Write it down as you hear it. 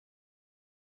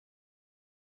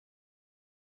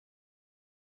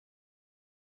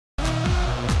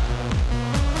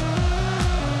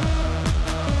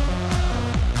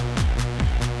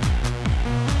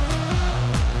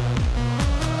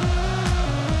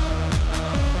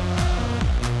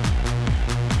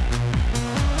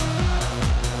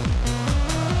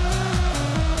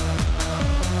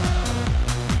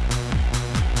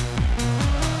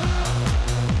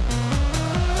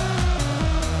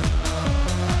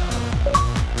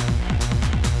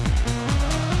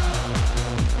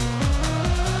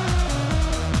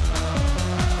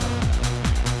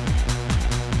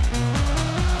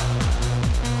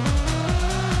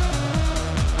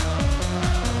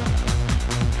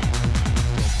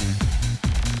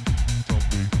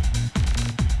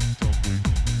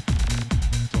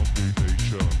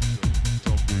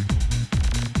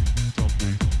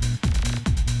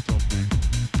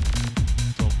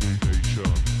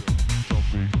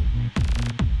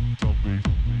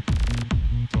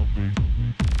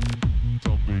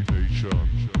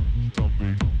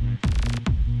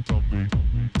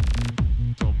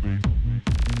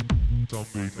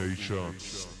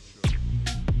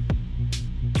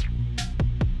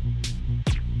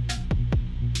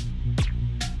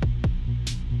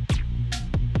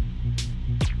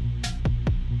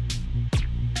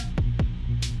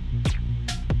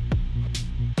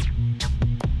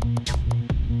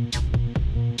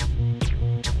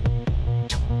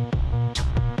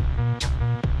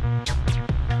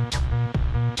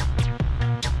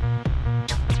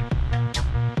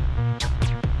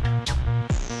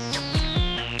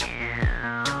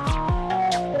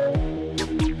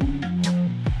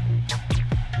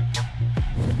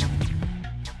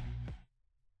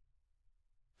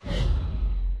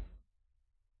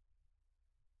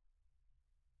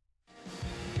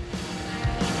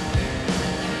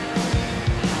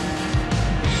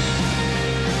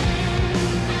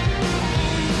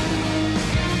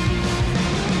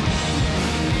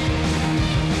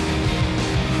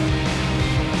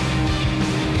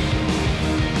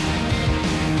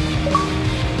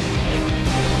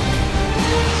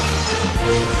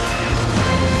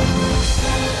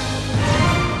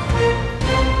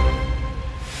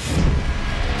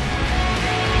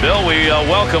Bill, we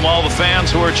welcome all the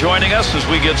fans who are joining us as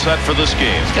we get set for this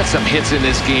game. Let's get some hits in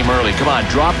this game early. Come on,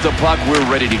 drop the puck.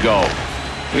 We're ready to go.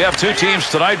 We have two teams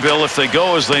tonight, Bill. If they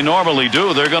go as they normally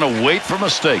do, they're going to wait for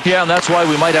mistakes. Yeah, and that's why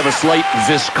we might have a slight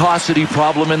viscosity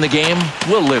problem in the game.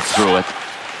 We'll live through it.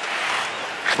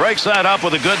 Breaks that up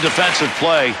with a good defensive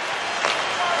play.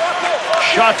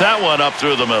 Shot that one up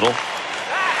through the middle.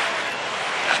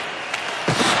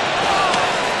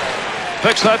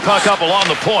 Picks that puck up along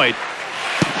the point.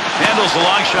 Handles the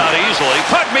long shot easily.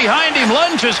 Puck behind him,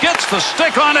 lunges, gets the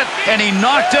stick on it, and he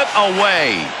knocked it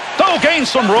away. Oh, gains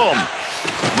some room.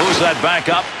 Moves that back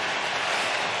up.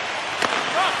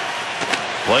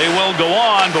 Play will go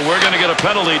on, but we're going to get a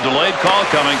penalty. Delayed call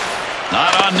coming.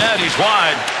 Not on net. He's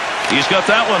wide. He's got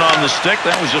that one on the stick.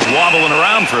 That was just wobbling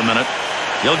around for a minute.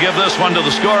 He'll give this one to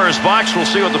the scorer's box. We'll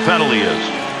see what the penalty is.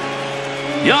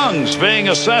 Young's being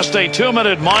assessed a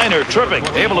 2-minute minor, tripping,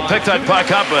 able to pick that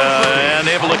puck up and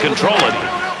able to control it.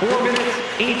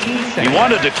 He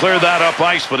wanted to clear that up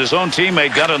ice, but his own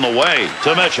teammate got in the way.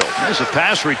 To Mitchell. There's a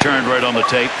pass returned right on the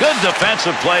tape. Good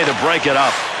defensive play to break it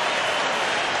up.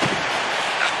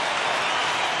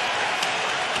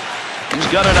 He's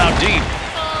got it out deep.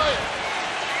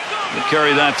 He'll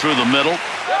carry that through the middle.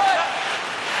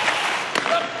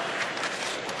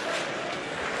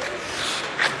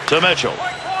 To Mitchell.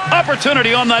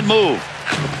 Opportunity on that move.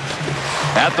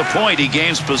 At the point, he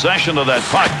gains possession of that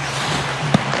puck.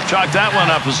 Chalk that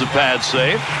one up as a pad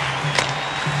save.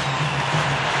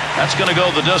 That's going to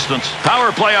go the distance.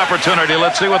 Power play opportunity.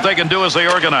 Let's see what they can do as they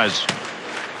organize.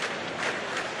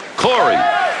 Corey.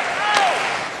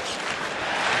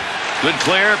 Good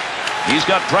clear. He's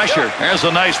got pressure. There's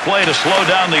a nice play to slow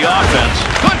down the offense.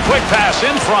 Good quick pass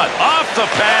in front. Off the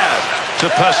pad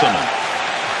to Pessinen.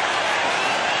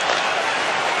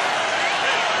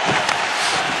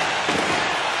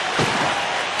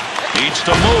 Needs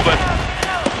to move it.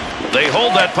 They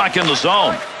hold that puck in the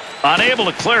zone. Unable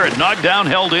to clear it. Knocked down,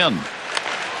 held in.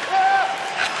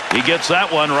 He gets that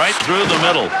one right through the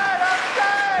middle.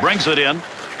 Brings it in.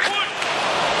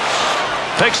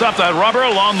 Picks up that rubber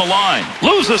along the line.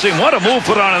 Loses him. What a move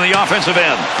put on in the offensive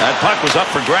end. That puck was up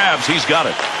for grabs. He's got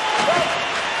it.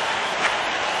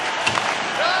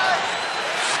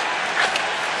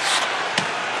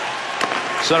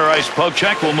 Center ice poke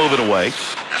check. Will move it away.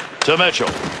 To Mitchell.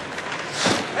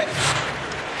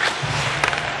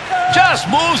 Just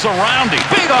moves around him.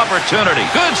 Big opportunity.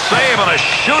 Good save on a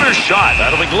shooter shot.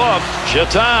 Out of the glove.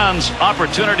 Chatan's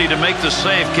opportunity to make the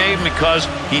save came because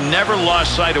he never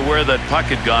lost sight of where that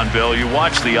puck had gone, Bill. You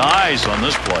watch the eyes on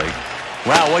this play.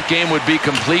 Wow, what game would be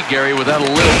complete, Gary, without a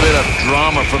little bit of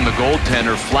drama from the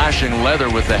goaltender flashing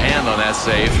leather with the hand on that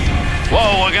save.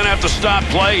 Whoa, we're going to have to stop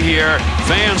play here.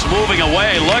 Fans moving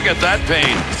away. Look at that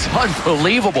pain. It's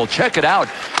unbelievable. Check it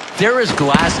out. There is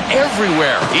glass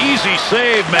everywhere. Easy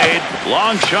save made.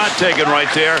 Long shot taken right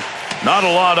there. Not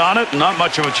a lot on it. Not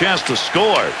much of a chance to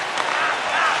score.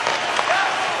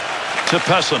 To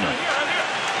Pessinen.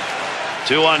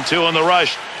 2-on-2 in the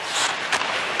rush.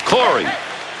 Corey.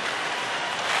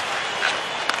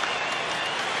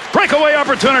 Breakaway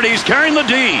opportunities, carrying the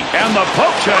D. And the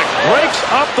poke check breaks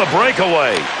up the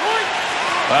breakaway.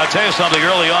 I'll tell you something,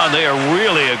 early on, they are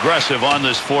really aggressive on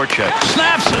this forecheck.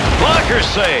 Snaps it. Blocker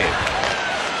save.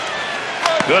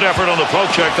 Good effort on the poke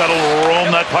check. That'll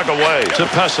roam that puck away. To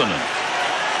Pessinen.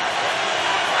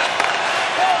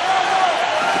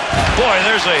 Boy,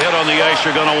 there's a hit on the ice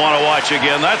you're going to want to watch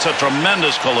again. That's a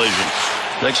tremendous collision.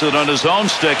 Takes it on his own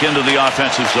stick into the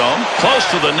offensive zone. Close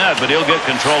to the net, but he'll get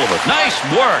control of it. Nice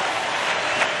work.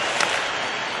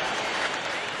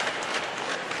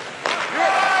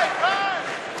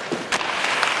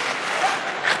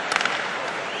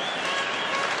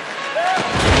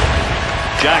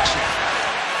 Jackson.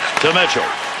 To Mitchell.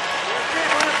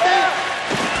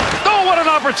 Oh, what an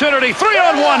opportunity.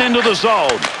 3-on-1 into the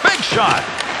zone. Big shot.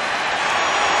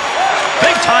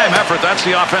 Big time effort. That's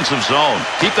the offensive zone.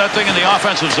 Keep that thing in the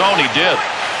offensive zone. He did.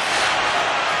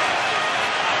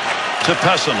 To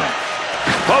Pessina.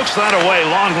 Pokes that away.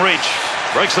 Long reach.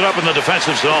 Breaks it up in the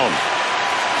defensive zone.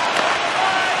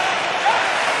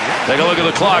 Take a look at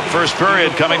the clock. First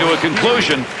period coming to a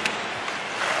conclusion.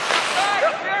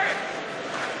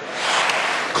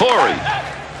 Corey.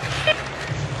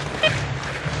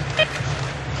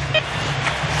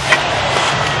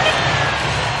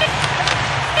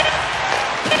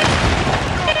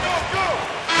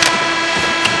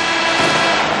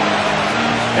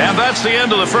 And that's the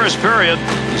end of the first period.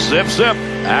 Zip, zip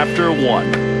after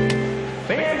one.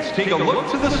 Fans, take a look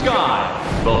to the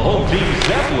sky. The whole team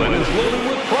Zeppelin is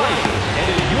loaded with prizes, and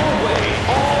in your way,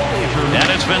 all And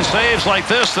it's been saves like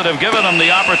this that have given them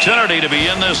the opportunity to be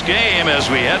in this game as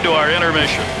we head to our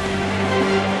intermission.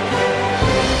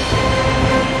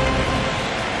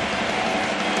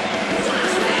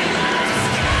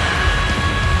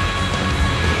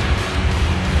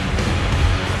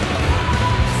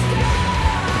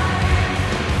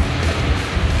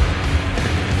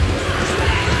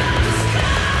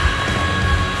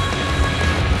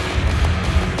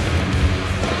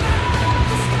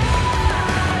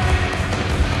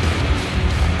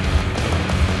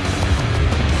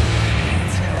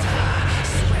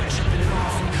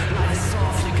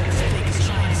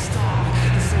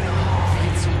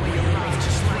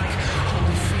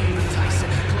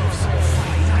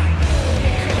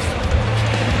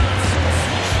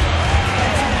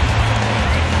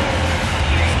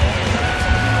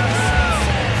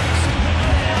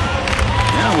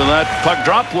 With that puck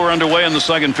drop, we're underway in the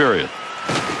second period.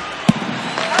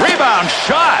 Rebound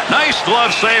shot. Nice glove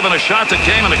save and a shot that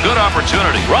came in a good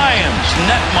opportunity. Ryan's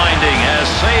net minding has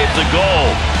saved the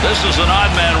goal. This is an odd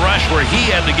man rush where he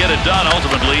had to get it done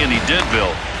ultimately, and he did,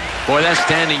 Bill. Boy, that's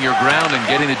standing your ground and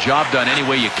getting the job done any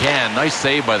way you can. Nice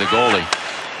save by the goalie.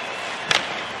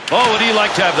 Oh, would he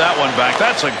like to have that one back?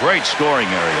 That's a great scoring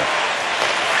area.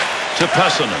 To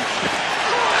Pessina.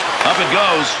 Up it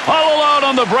goes. All out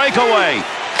on the breakaway.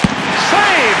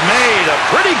 Save made. A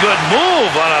pretty good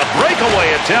move on a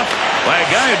breakaway attempt by a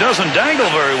guy who doesn't dangle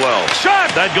very well.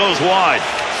 Shot. That goes wide.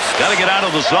 Got to get out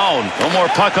of the zone. No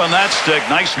more puck on that stick.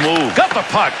 Nice move. Got the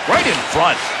puck right in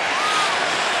front.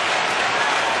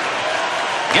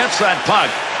 Gets that puck.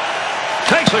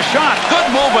 Takes a shot. Good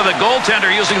move by the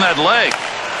goaltender using that leg.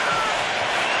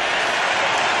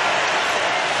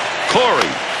 Corey.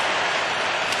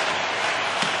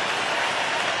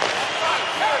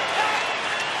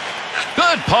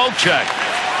 Good poke check.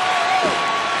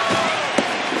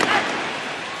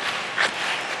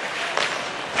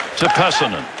 To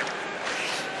Pessina.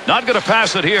 Not going to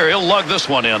pass it here. He'll lug this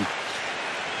one in.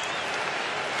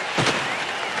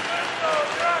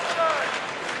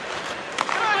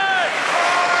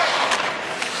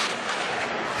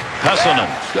 Pessina.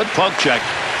 Good poke check.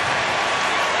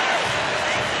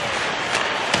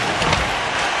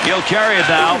 He'll carry it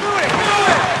now.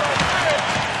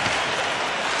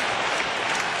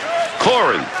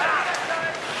 Corey.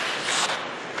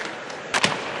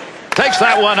 Takes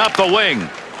that one up the wing.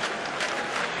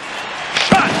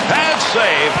 Shot. Bad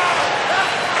save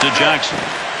to Jackson.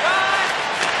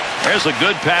 There's a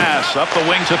good pass up the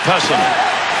wing to Pessina.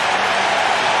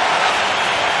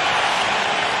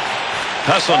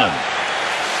 Pessina.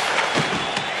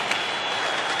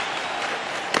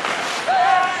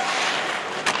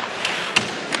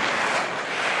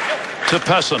 To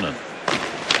Pessina.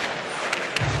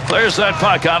 Clears that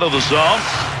puck out of the zone.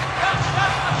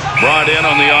 Brought in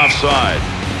on the offside.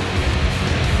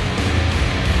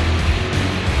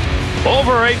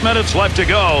 Over 8 minutes left to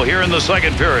go here in the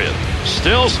second period.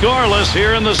 Still scoreless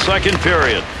here in the second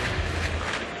period.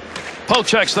 Poke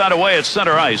checks that away at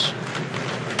center ice.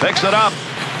 Picks it up.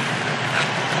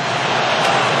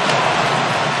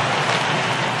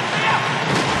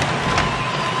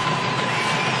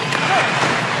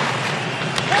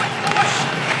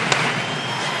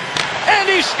 And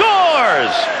he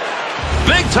scores!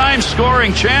 Big time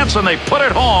scoring chance, and they put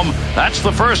it home. That's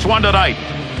the first one tonight.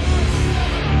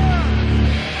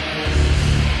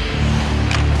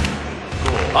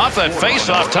 Off that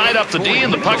face-off, tied up the D,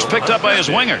 and the puck's picked up by his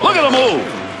winger. Look at the move.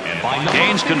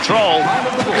 Gains control.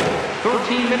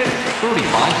 13 minutes,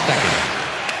 35 seconds.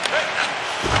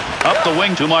 Up the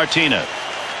wing to Martinez.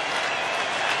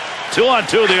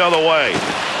 2-on-2 the other way.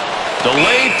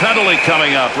 Delayed penalty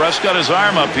coming up. Russ got his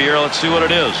arm up here. Let's see what it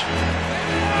is.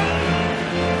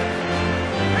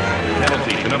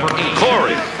 Penalty to number 8.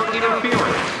 Corey. For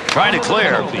interference. Trying to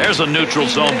clear. There's a neutral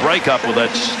zone breakup with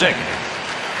that stick.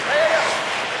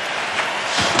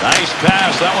 Nice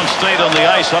pass. That one stayed on the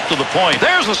ice up to the point.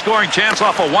 There's a scoring chance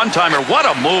off a one-timer. What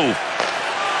a move.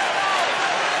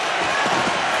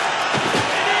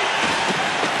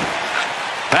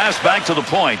 Pass back to the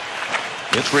point.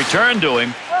 It's returned to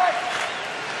him.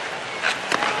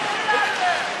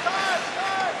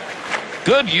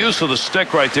 Good use of the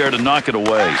stick right there to knock it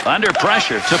away. Under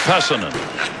pressure to Pessanen.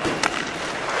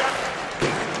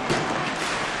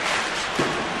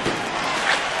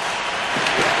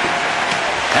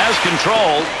 Has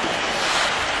control.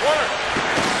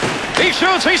 He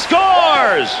shoots. He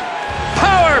scores.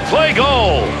 Power play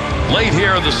goal. Late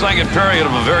here in the second period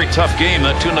of a very tough game.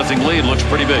 That 2-0 lead looks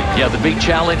pretty big. Yeah, the big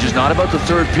challenge is not about the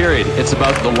third period. It's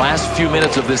about the last few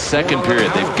minutes of this second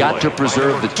period. They've got to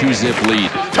preserve the 2-zip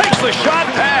lead. Takes the shot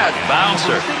pad.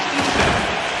 Bouncer.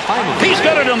 He's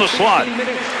got it in the slot.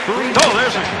 Oh,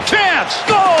 there's a chance.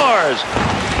 Scores.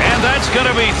 And that's going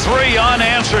to be 3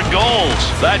 unanswered goals.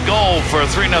 That goal for a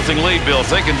 3-0 lead, Bill.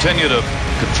 If they continue to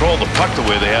control the puck the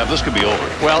way they have, this could be over.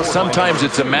 Well, sometimes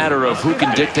it's a matter of who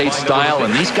can dictate style,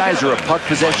 and these guys are a puck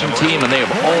possession team, and they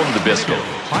have owned the biscuit.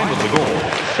 Time of the goal.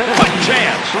 Quick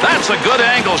chance. That's a good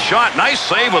angle shot. Nice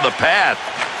save with the pad.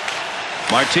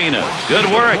 Martinez.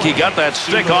 Good work. He got that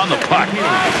stick on the puck.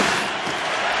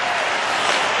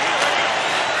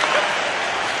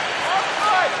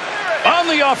 On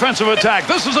the offensive attack,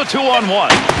 this is a 2-on-1.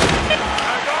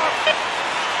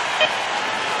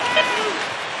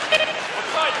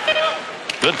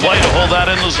 Good play to hold that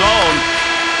in the zone.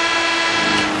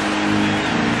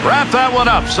 Wrap that one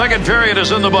up. Second period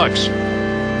is in the books.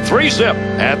 3-zip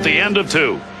at the end of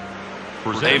 2.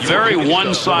 A very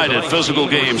one-sided physical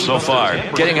game so far.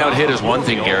 Getting out hit is one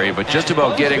thing, Gary, but just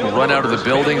about getting run out of the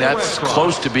building, that's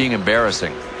close to being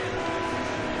embarrassing.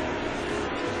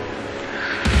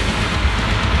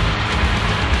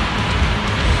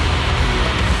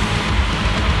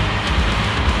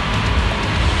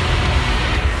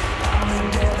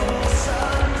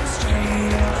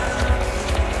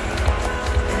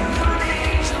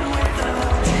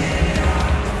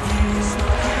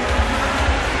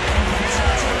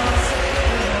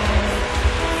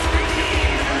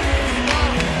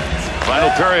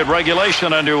 Period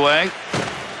regulation underway.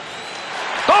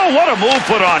 Oh, what a move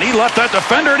put on. He left that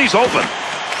defender and he's open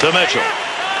to Mitchell.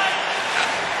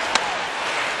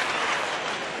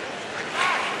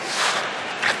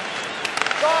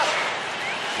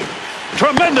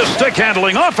 Tremendous stick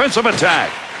handling, offensive attack.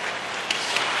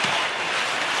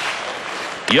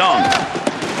 Young.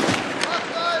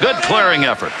 Good clearing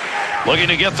effort. Looking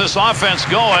to get this offense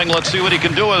going. Let's see what he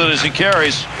can do with it as he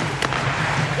carries.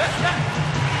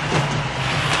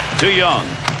 To Young.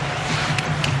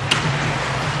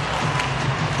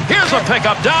 Here's a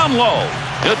pickup down low.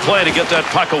 Good play to get that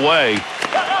puck away.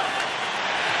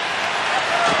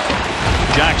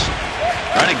 Jackson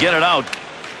trying to get it out.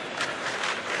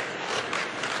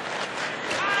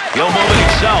 He'll move it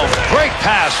himself. Great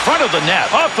pass, front of the net,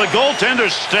 off the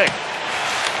goaltender's stick.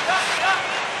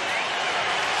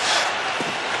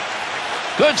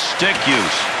 Good stick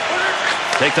use.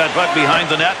 Take that puck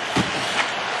behind the net.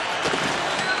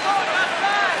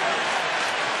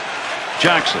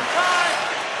 Jackson.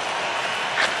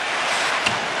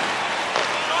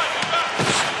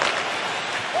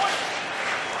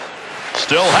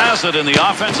 Still has it in the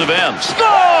offensive end.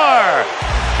 Score!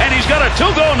 And he's got a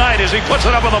 2-goal night as he puts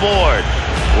it up on the board.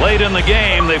 Late in the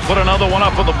game, they put another one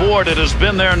up on the board. It has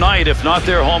been their night, if not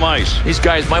their home ice. These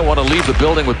guys might want to leave the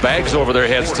building with bags over their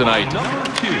heads tonight. Number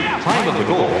 2. Time of the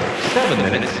goal. 7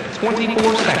 minutes, 24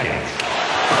 seconds.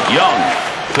 Young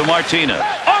to Martinez.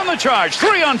 On the charge,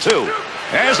 3-on-2.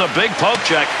 There's a big poke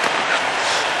check.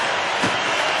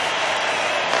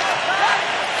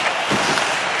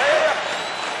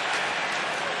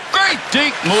 Great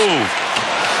deep move.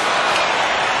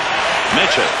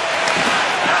 Mitchell.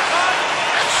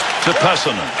 To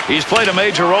Pessanen. He's played a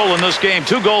major role in this game.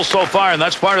 2 goals so far, and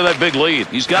that's part of that big lead.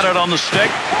 He's got it on the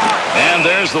stick. And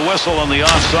there's the whistle on the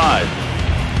offside.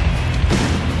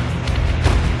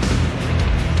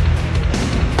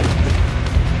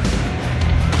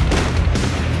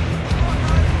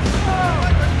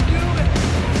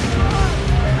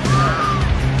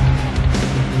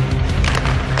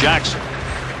 Jackson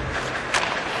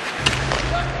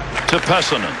to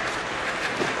Pessanen.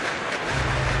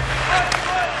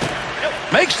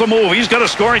 Makes the move. He's got a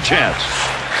scoring chance.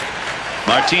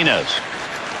 Martinez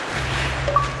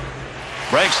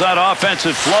breaks that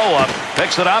offensive flow up.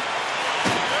 Picks it up.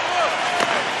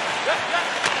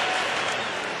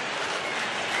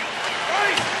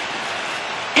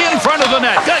 In front of the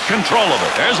net. Got control of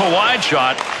it. There's a wide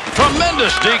shot.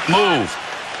 Tremendous deke move.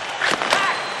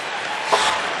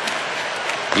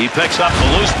 He picks up the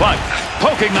loose puck.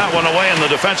 Poking that one away in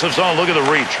the defensive zone. Look at the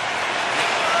reach.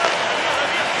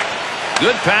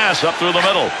 Good pass up through the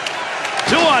middle.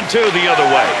 2-on-2 the other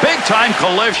way. Big time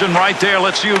collision right there.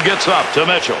 Let's see who gets up to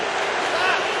Mitchell.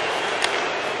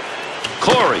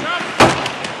 Corey.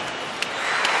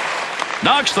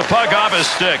 Knocks the puck off his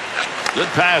stick.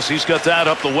 Good pass. He's got that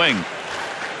up the wing.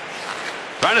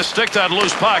 Trying to stick that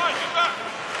loose puck.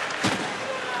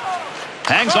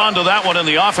 Hangs on to that one in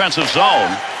the offensive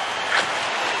zone.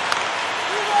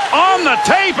 On the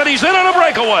tape, and he's in on a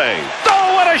breakaway.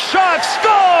 Oh, what a shot!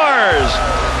 Scores!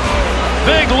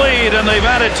 Big lead, and they've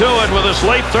added to it with this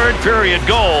late third period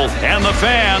goal. And the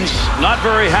fans not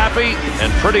very happy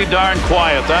and pretty darn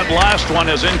quiet. That last one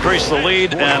has increased the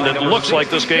lead, and it looks like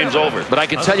this game's over. But I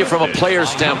can tell you from a player's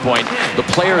standpoint, the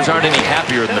players aren't any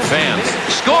happier than the fans.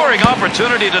 Scoring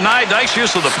opportunity denied. Nice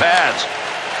use of the pads.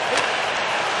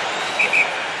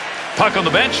 Puck on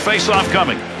the bench, face-off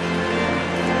coming.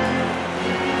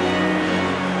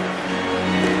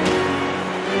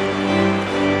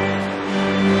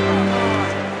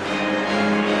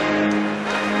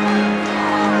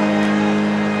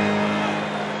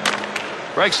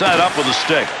 Breaks that up with a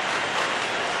stick.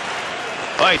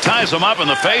 Oh, he ties him up in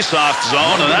the face-off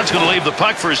zone, and that's going to leave the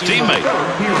puck for his teammate.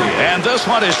 And this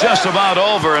one is just about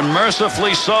over, and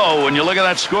mercifully so when you look at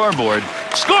that scoreboard.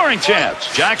 Scoring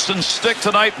chance. Jackson's stick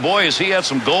tonight, boy, has he had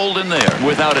some gold in there.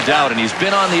 Without a doubt, and he's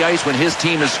been on the ice when his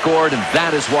team has scored, and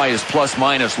that is why his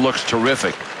plus-minus looks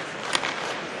terrific.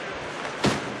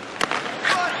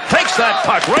 Takes that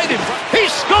puck right in front. He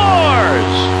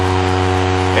scores!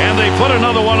 And they put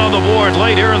another one on the board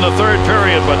late here in the third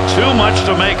period, but too much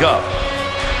to make up.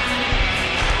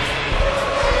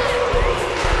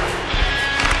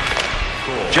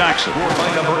 Jackson.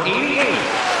 By number 88.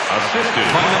 Assisted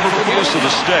by number 4. Use of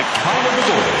the stick.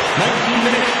 19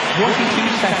 minutes,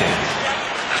 22 seconds.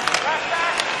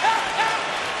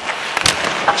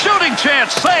 Shooting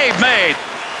chance. Save made.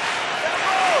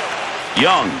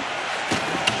 Young.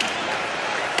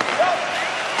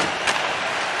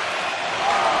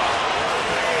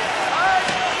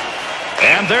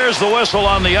 And there's the whistle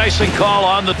on the icing call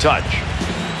on the touch.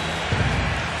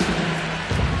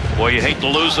 Boy, you hate to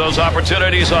lose those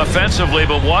opportunities offensively,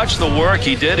 but watch the work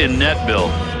he did in net, Bill.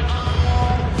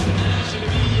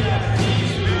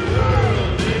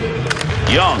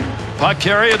 Young. Puck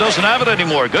carrier doesn't have it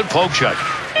anymore. Good poke check.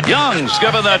 Young's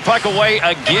giving that puck away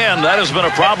again. That has been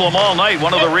a problem all night.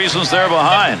 One of the reasons they're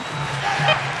behind.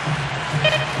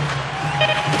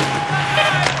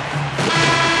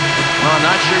 Well, I'm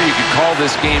not sure you could call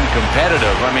this game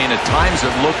competitive. I mean, at times it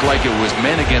looked like it was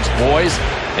men against boys.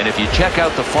 And if you check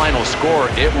out the final score,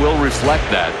 it will reflect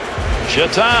that.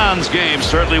 Chatan's game,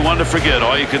 certainly one to forget.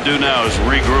 All you can do now is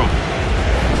regroup.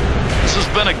 This has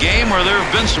been a game where there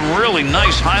have been some really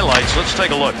nice highlights. Let's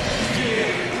take a look.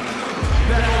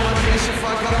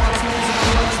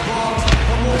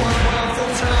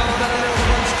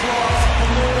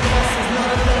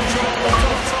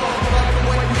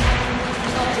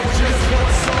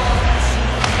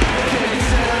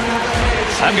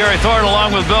 I'm Gary Thorne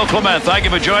along with Bill Clement. Thank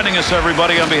you for joining us,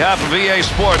 everybody. On behalf of EA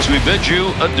Sports, we bid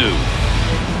you adieu.